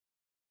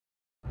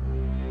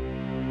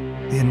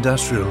The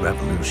Industrial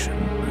Revolution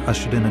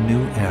ushered in a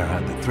new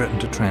era that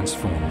threatened to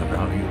transform the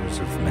values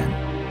of men.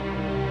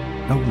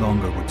 No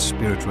longer would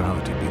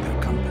spirituality be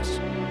their compass,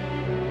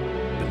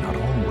 but not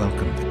all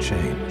welcomed the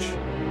change.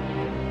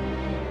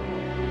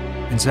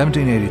 In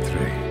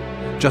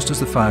 1783, just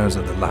as the fires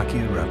of the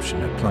Laki eruption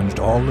had plunged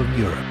all of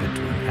Europe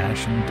into an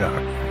ashen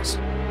darkness,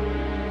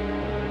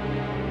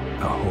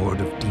 a horde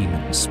of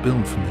demons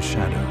spilled from the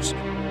shadows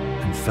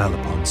and fell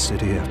upon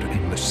city after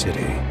English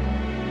city.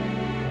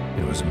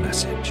 It was a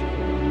message.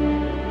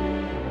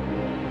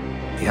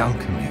 The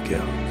Alchemy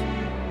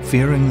Guild,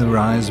 fearing the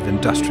rise of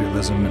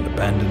industrialism and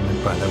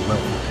abandonment by their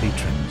wealthy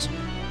patrons,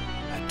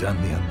 had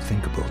done the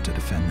unthinkable to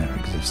defend their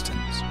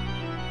existence.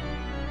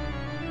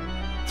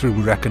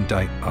 Through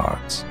recondite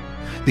arts,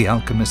 the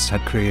alchemists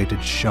had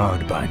created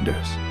shard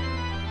binders,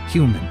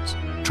 humans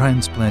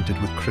transplanted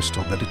with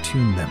crystal that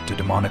attuned them to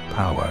demonic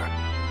power.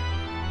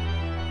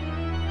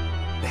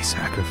 They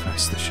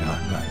sacrificed the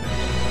shard binders,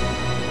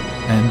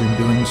 and in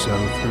doing so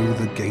threw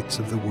the gates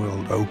of the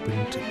world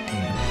open to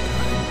demonkind.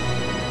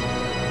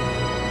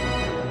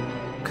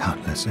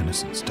 Countless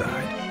innocents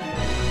died,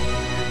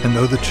 and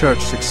though the Church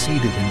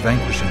succeeded in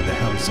vanquishing the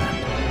Hell's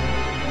End,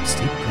 a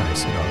steep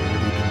price had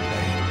already been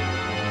paid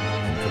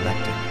and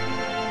collected.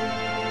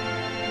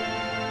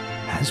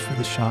 As for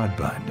the shard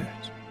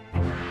binders,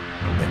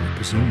 they were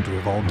presumed to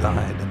have all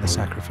died in the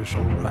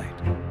sacrificial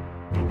rite.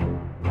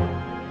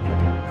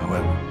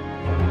 However,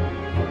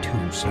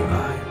 two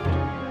survived.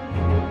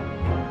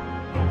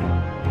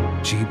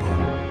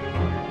 Jebel,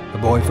 a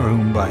boy for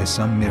whom by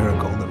some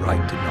miracle the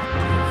rite did not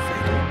prove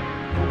fatal.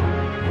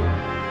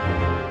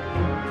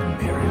 And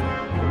Miriam,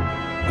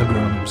 a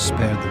girl who was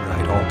spared the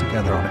rite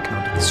altogether on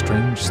account of the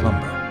strange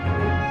slumber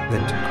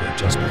that took her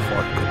just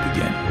before it could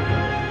begin.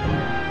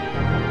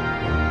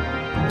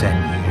 10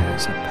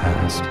 years had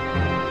passed.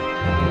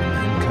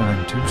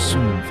 Mankind too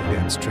soon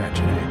forgets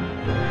tragedy.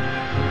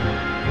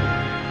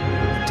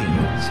 The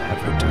demons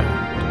have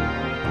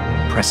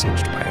returned,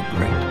 presaged by a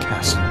great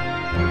castle.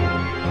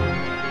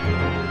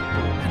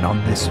 And on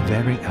this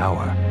very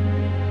hour,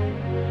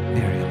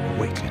 Miriam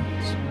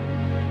awakens.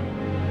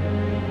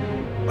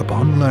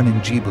 Upon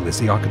learning Jebel is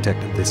the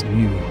architect of this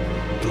new,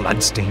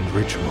 blood-stained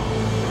ritual,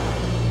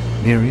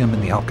 Miriam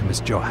and the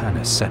alchemist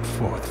Johannes set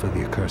forth for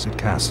the accursed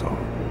castle.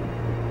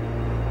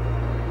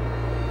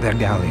 Their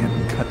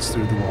galleon cuts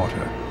through the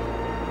water,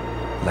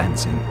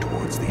 lancing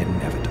towards the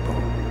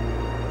inevitable.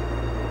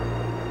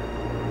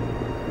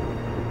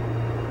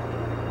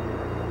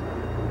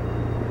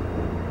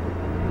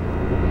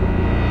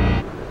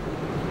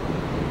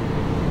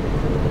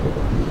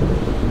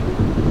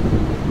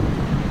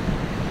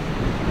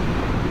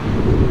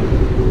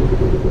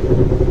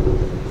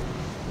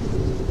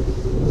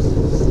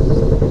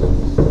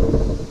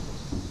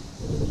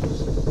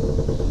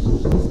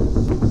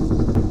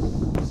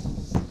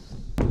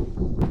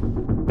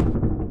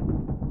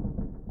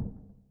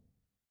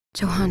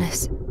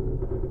 Johannes,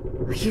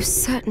 are you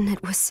certain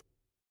it was...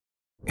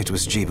 It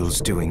was Jebel's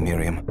doing,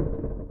 Miriam.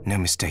 No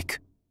mistake.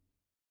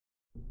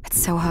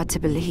 It's so hard to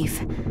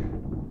believe.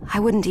 I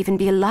wouldn't even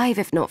be alive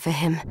if not for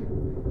him.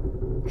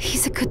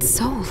 He's a good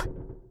soul.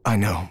 I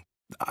know.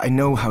 I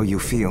know how you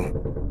feel.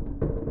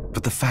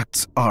 But the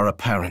facts are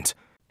apparent,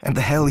 and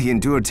the hell he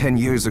endured 10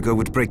 years ago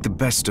would break the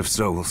best of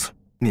souls.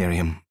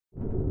 Miriam,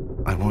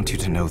 I want you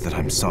to know that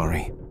I'm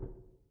sorry.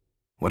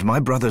 What my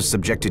brothers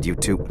subjected you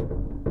to...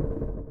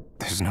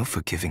 There's no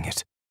forgiving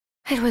it.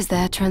 It was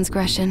their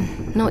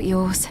transgression, not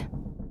yours.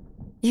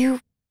 You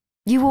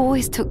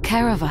always took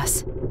care of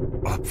us.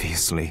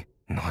 Obviously,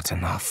 not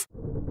enough.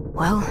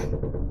 Well,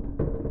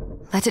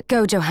 let it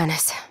go,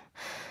 Johannes.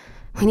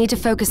 We need to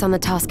focus on the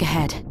task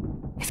ahead.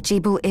 If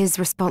Jebel is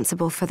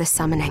responsible for the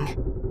summoning,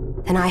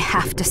 then I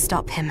have to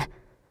stop him.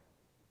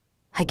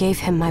 I gave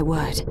him my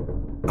word.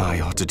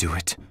 I ought to do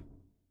it.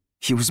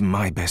 He was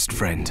my best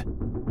friend.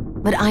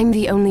 But I'm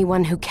the only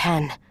one who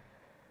can.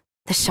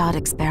 The shard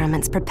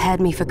experiments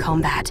prepared me for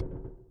combat.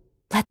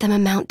 Let them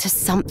amount to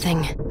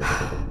something.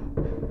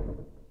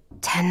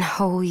 10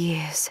 whole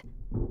years.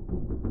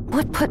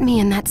 What put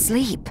me in that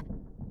sleep?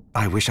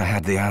 I wish I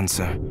had the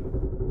answer.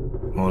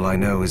 All I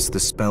know is the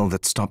spell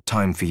that stopped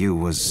time for you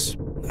was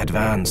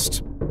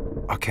advanced,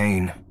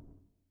 arcane.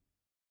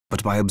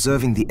 But by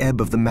observing the ebb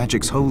of the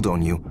magic's hold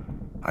on you,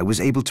 I was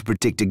able to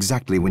predict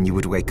exactly when you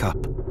would wake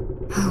up.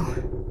 Oh,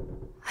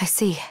 I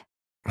see.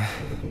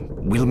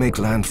 We'll make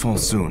landfall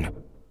soon.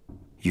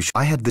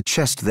 I had the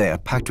chest there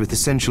packed with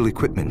essential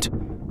equipment.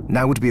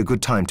 Now would be a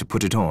good time to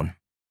put it on.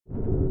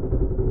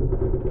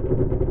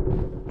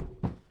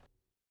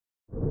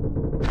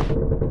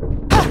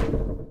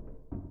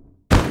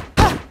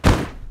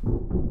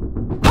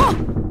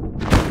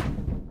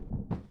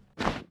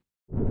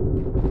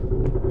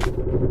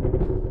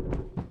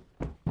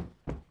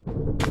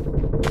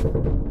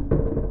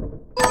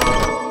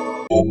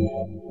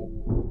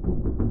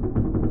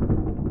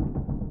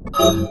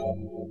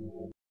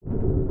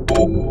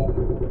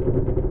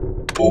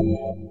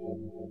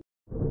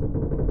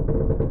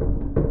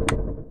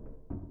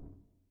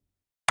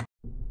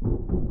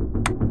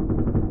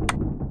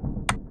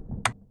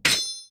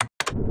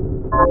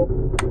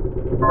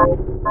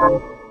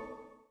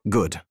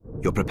 Good.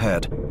 You're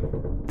prepared.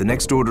 The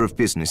next order of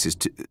business is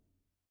to...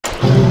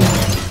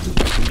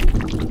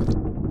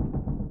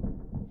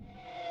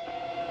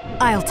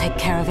 I'll take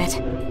care of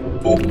it.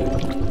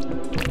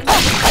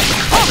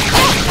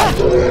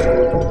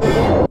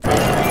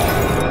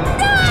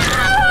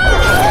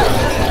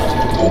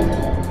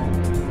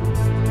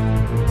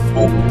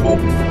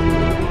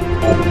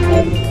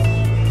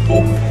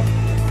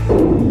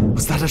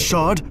 Was that a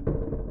shard?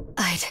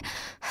 I'd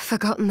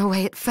forgotten the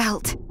way it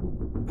felt.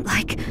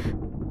 Like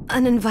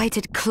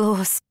uninvited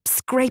claws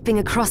scraping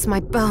across my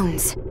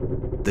bones.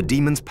 The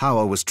demon's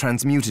power was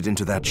transmuted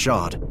into that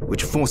shard,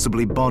 which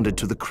forcibly bonded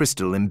to the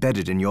crystal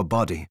embedded in your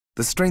body.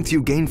 The strength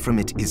you gain from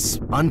it is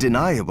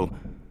undeniable,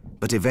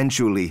 but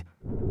eventually,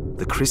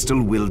 the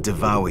crystal will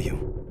devour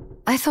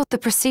you. I thought the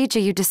procedure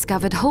you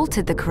discovered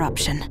halted the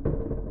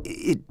corruption.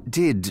 It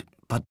did,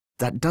 but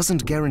that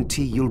doesn't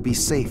guarantee you'll be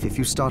safe if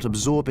you start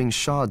absorbing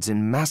shards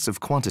in massive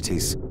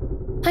quantities.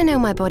 I know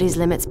my body's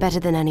limits better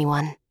than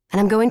anyone,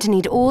 and I'm going to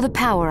need all the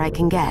power I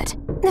can get.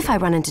 And if I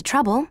run into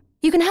trouble,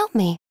 you can help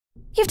me.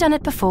 You've done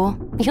it before.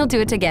 You'll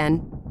do it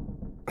again.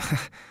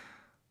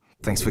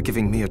 Thanks for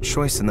giving me a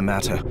choice in the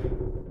matter.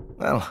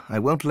 Well, I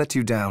won't let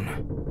you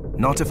down.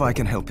 Not if I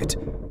can help it.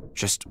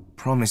 Just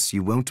promise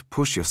you won't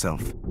push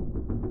yourself.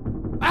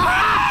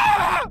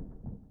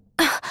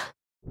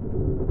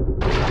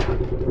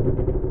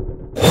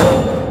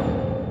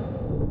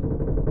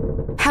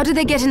 How did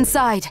they get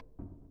inside?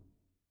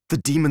 The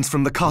demons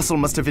from the castle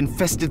must have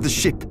infested the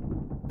ship.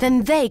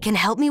 Then they can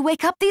help me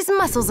wake up these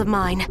muscles of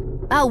mine.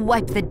 I'll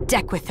wipe the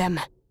deck with them.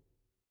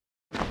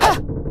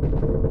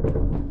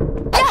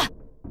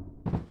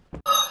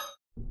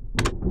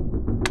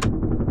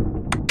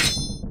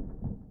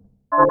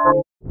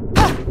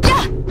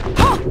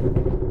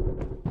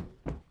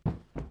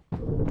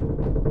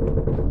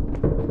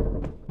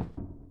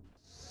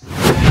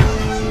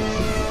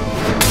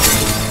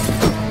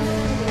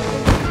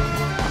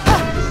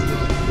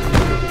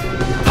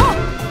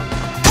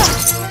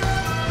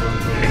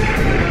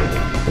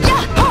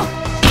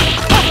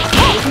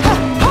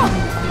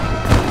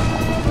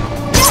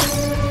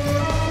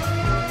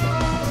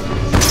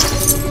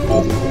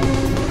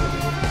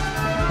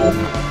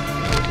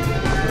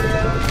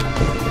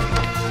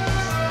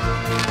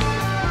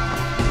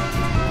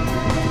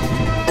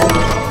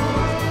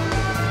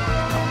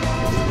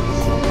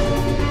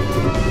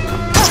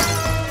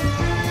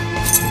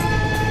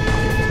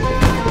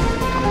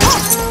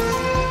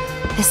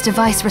 This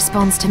device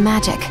responds to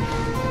magic.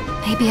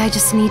 Maybe I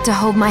just need to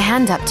hold my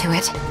hand up to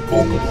it.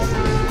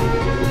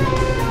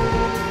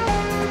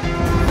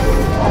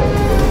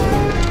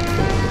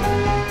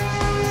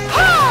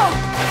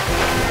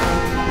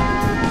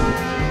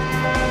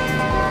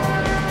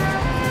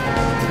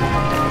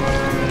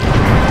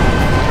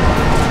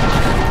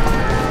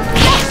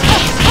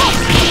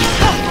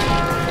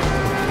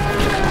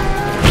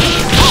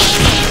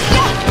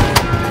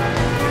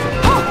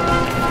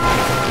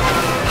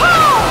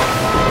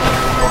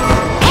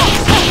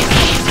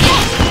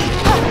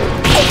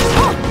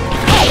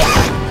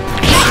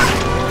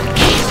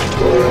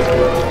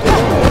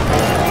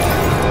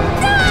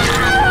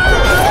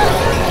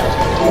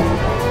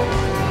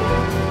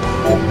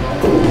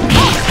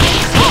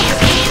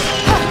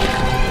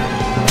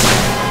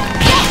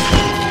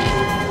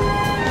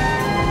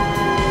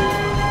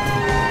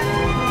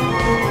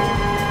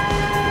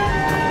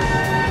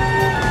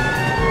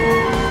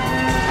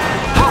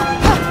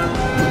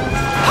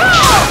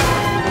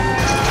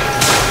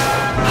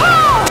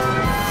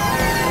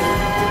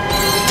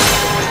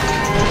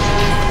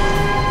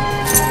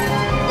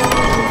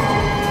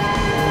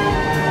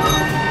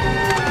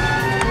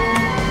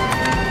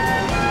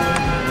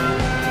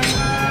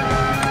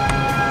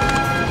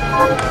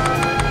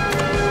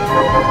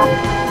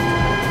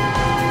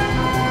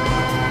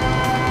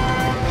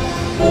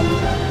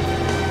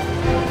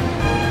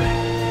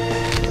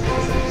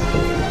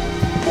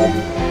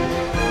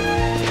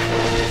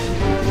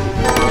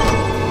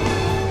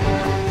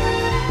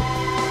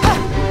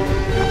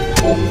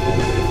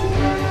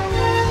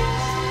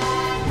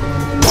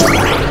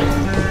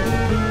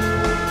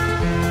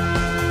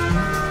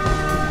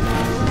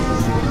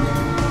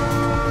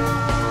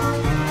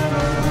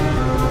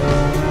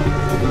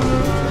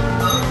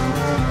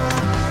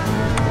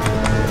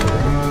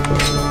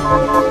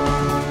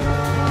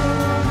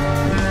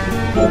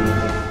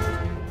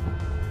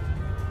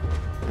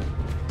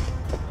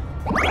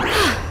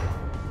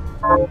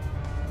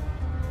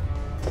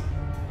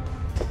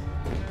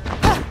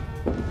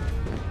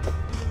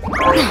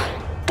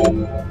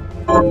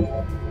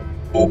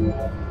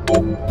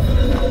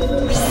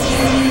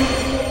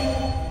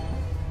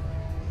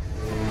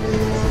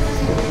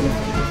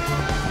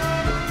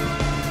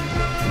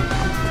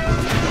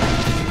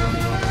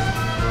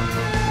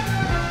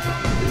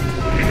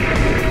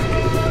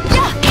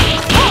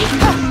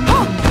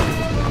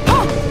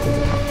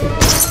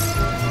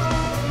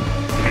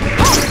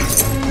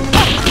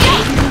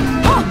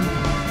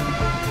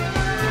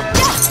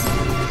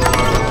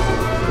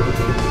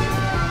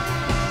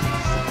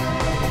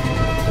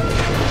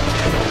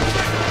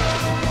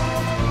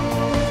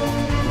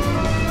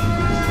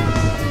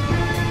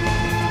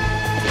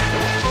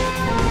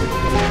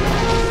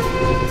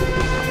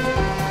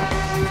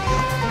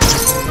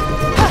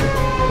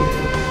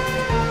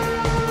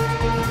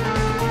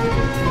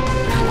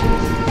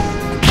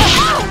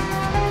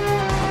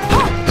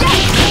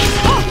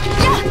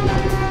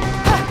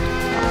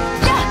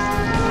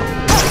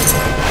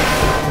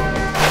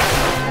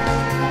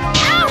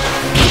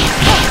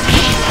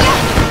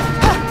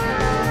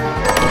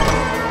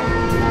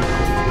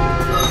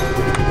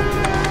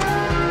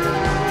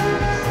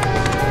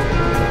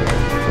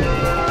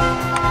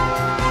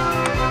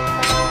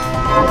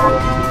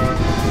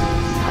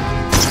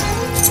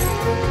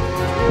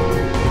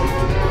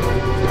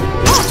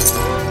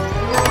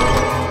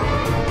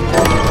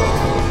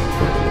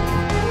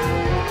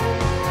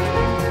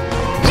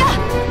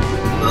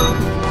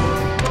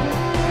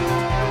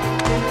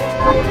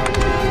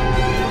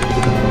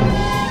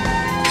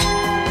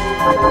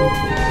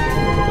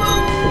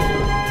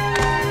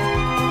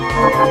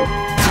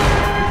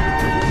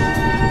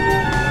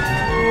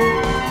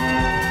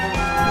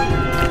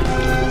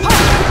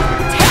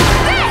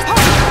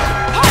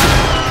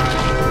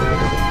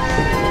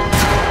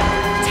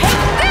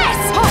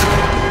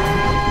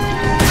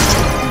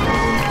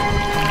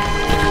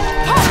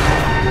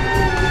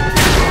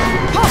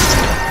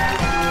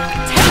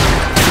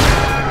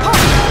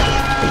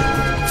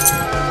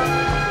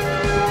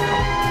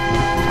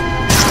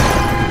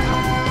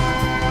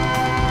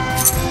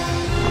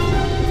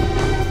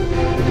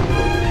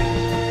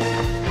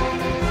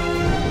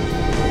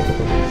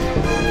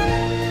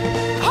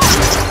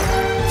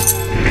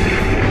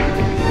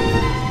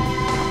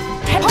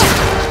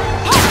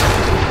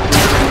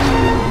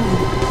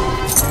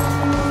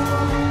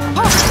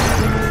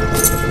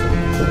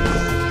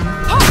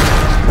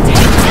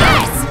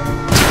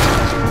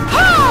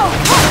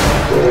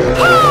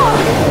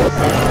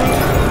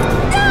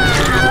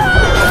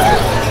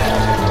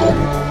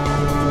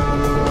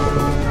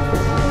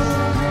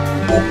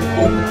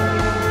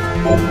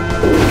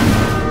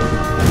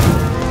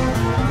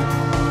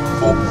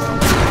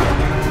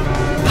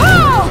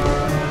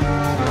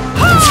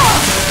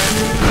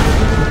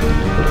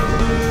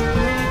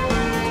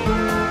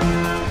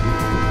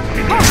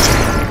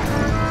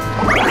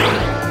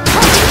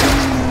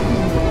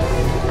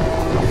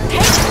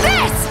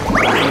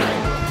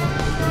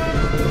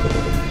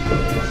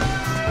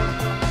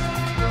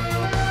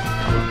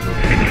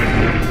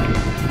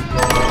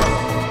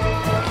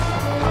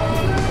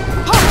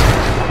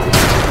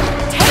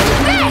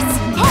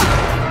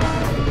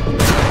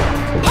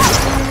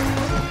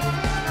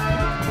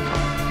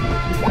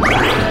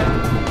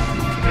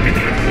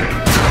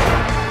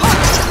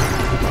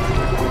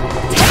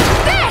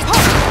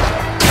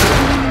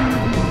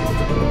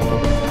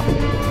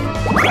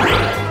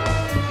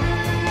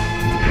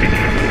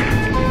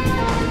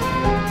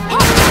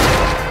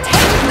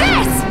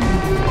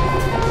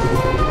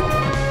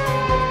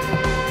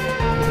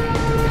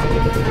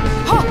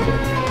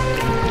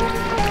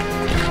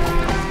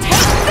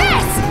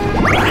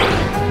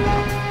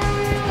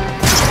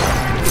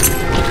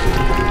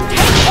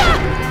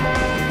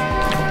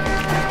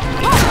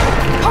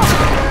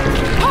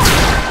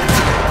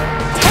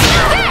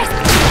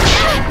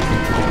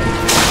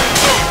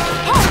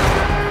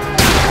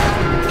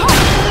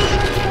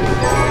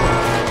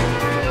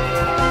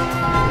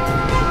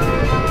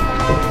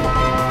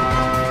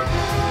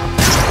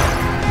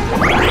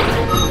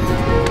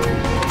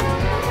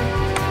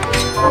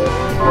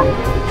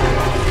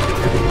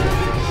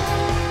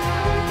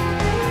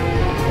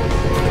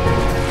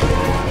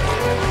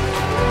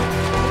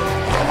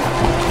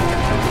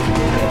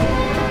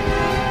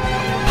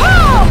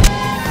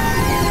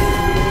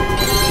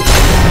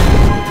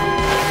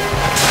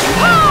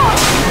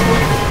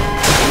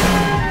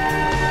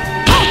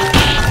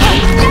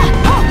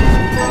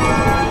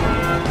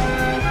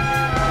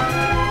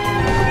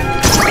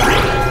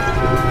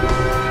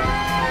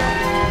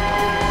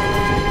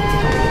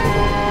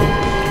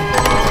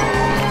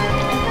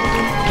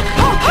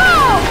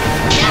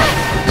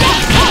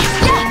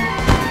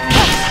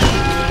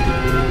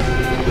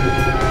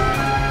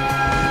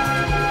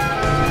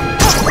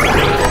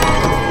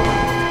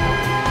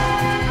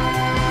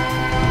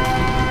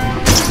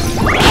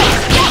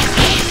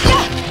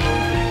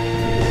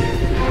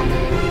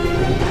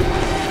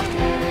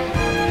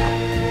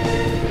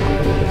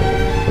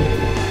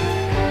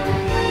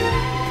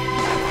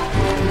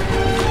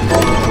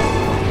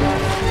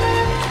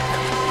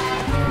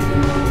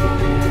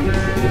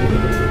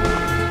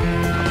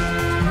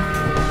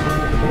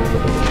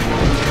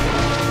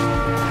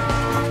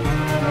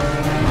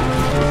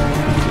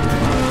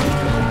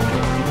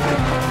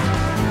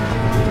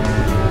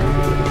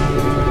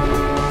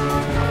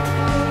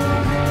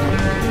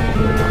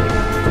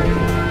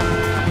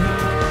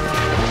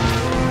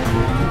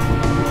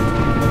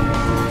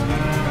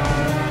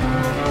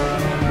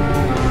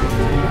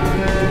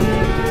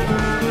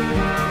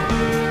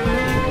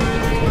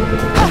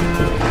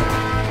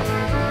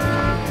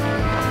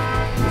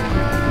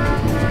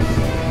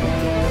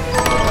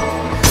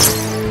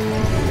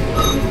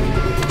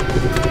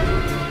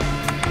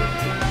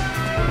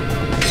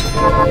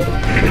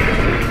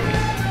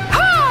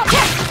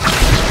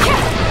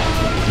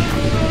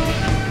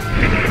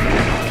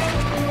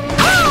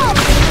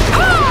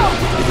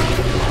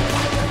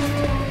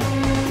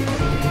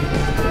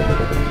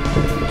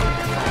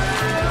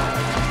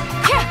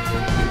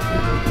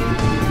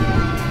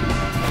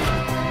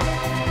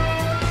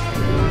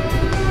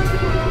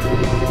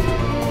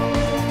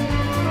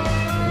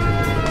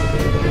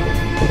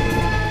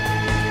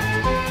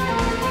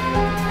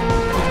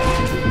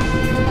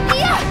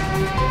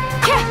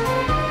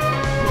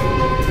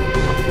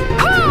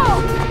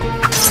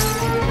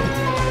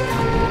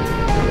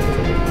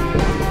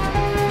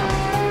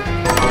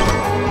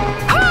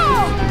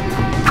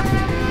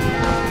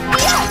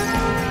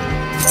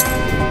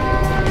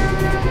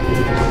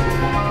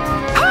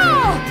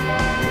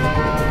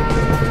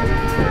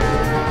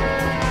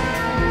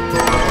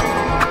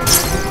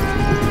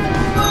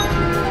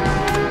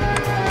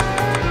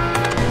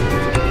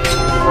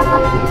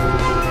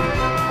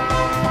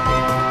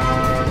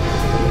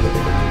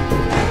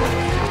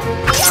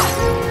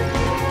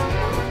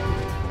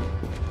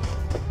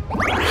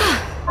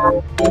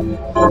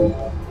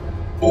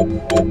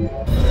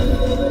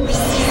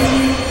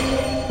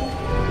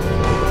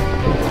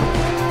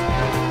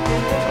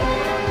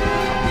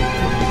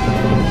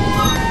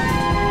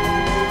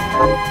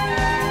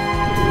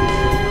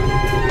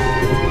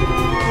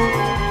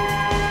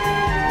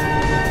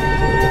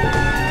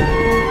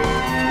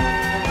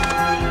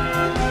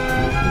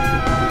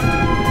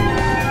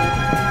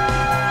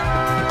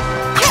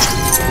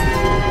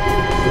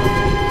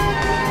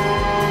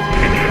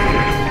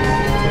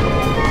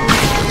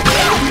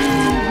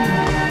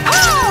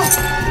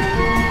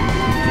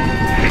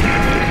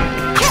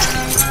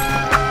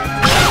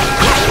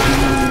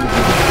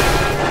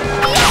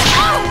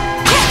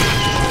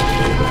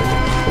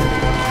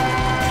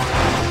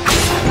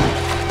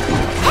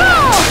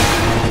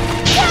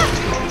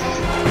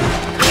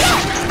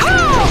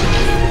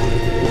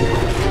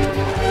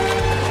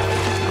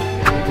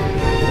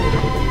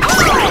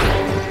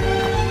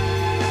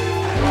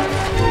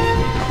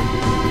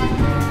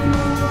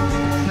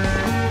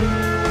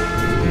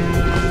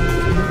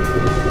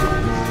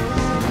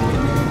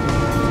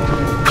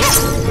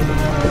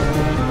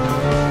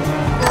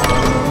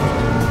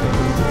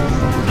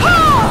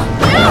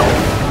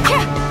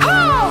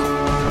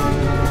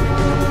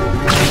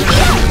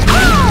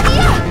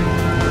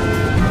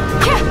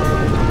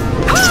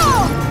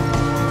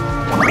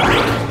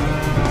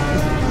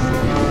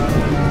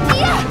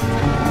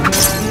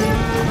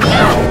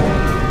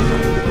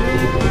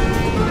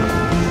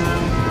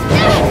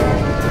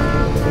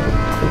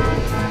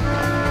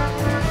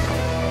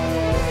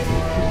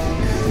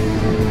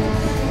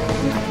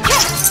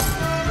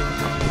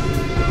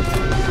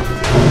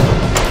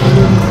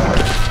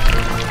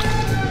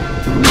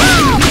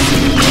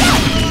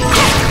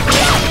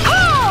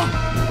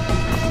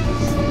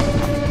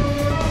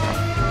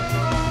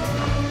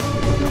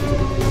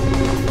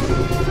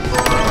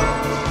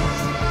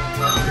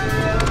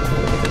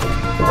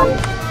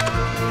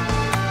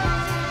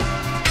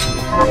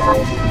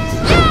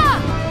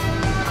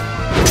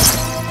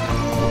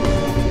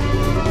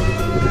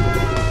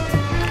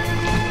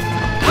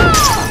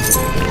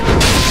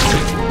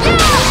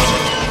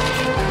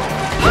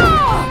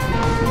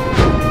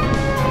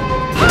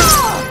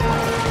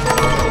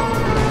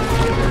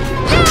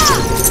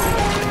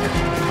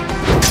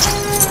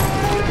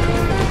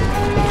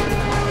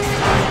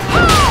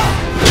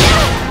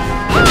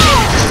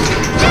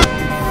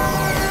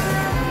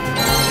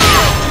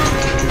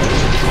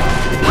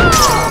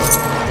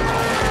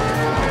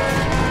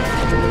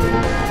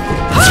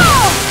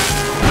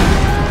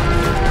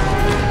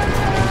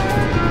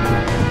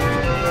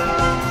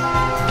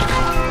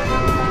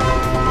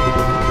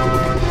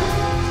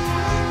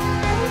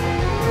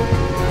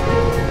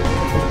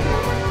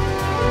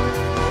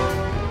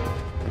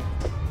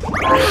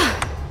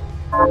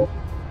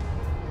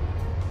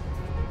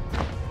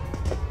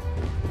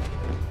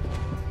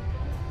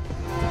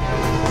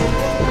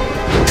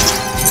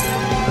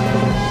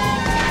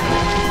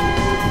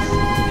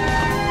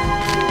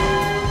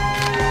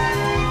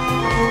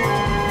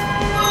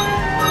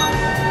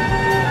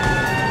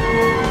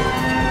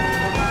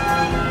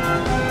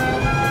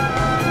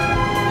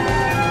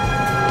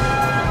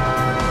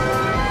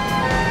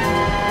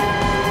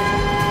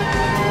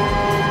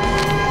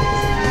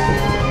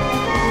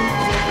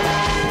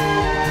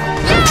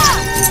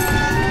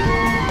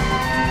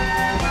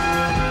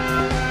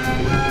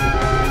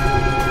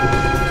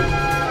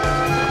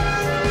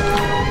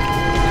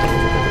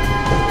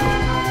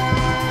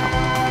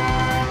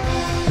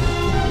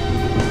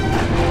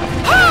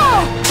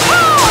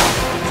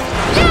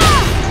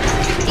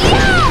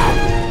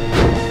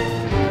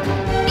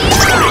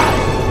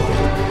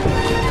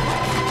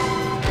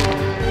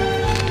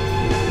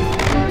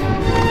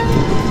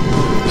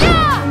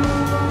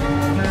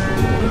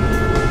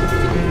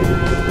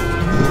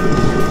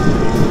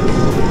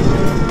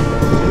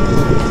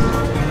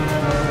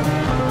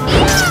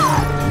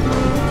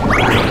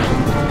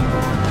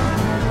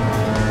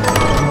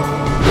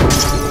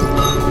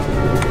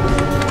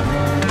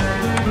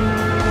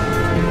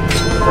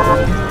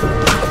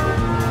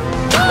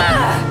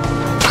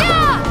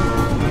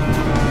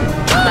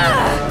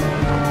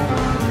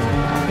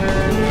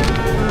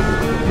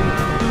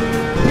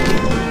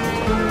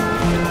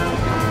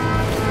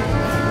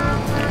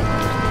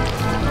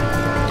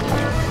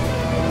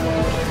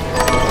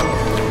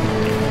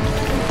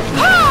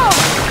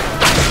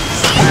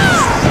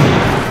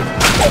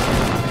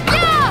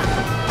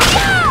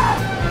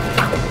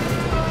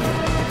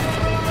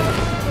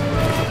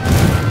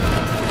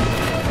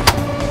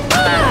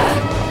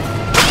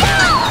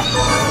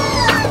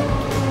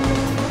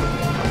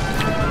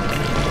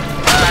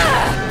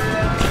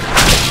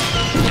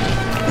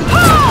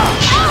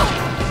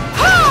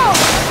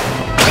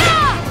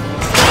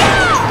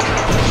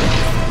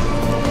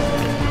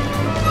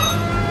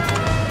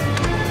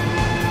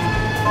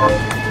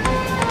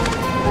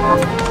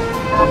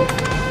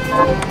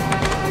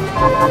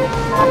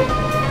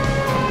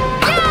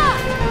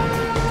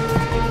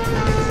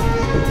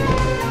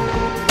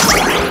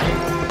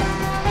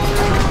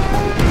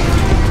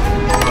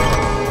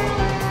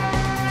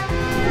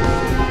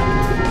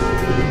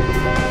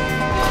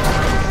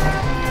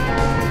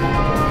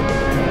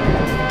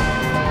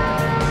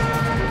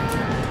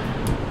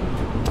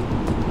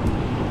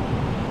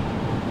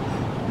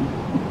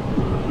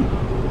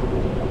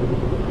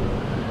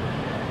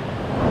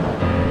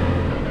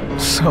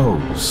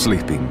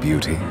 Sleeping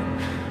Beauty.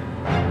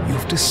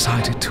 You've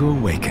decided to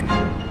awaken.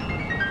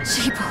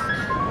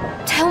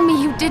 Jeeble, tell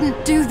me you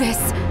didn't do this.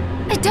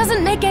 It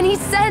doesn't make any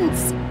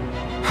sense.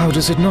 How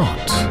does it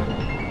not?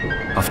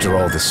 After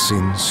all the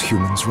sins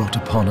humans wrought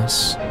upon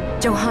us?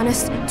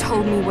 Johannes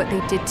told me what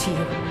they did to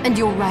you. And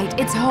you're right,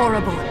 it's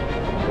horrible.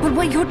 But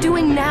what you're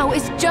doing now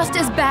is just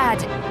as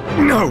bad.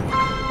 No!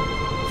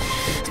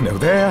 No,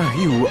 there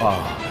you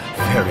are.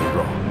 Very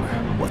wrong.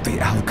 What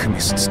the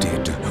alchemists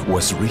did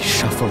was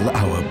reshuffle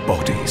our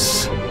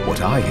bodies.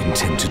 What I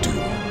intend to do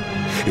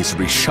is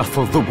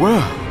reshuffle the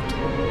world.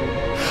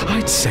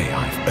 I'd say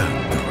I've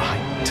earned the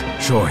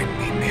right. Join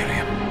me,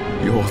 Miriam.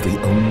 You're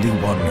the only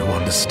one who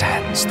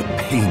understands the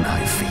pain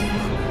I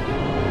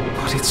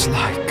feel. What it's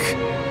like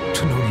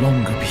to no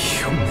longer be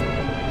human.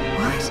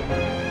 What?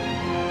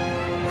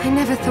 I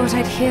never thought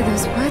I'd hear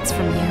those words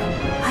from you.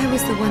 I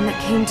was the one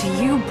that came to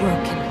you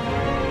broken.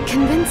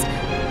 Convinced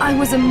I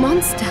was a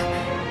monster.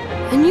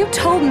 And you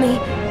told me...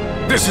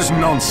 This is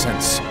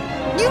nonsense!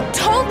 You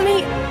told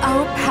me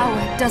our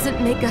power doesn't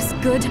make us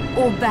good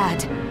or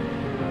bad.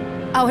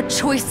 Our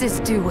choices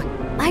do.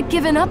 I'd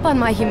given up on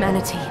my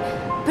humanity,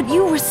 but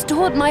you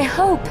restored my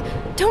hope.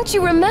 Don't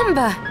you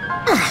remember?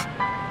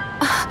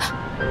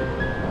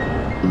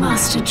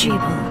 Master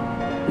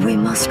Jeeble, we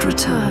must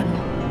return.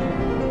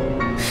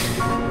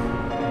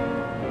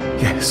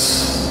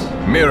 Yes.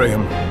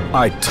 Miriam,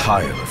 I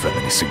tire of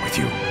reminiscing with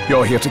you.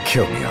 You're here to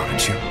kill me,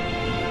 aren't you?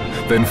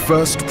 Then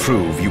first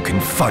prove you can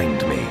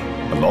find me.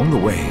 Along the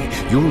way,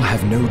 you'll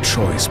have no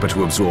choice but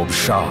to absorb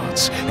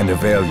shards and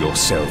avail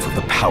yourself of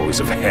the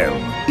powers of hell.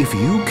 If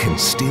you can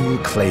still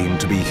claim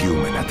to be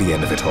human at the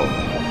end of it all,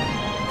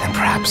 then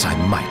perhaps I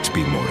might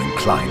be more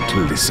inclined to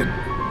listen.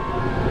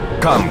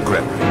 Come,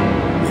 Gregory.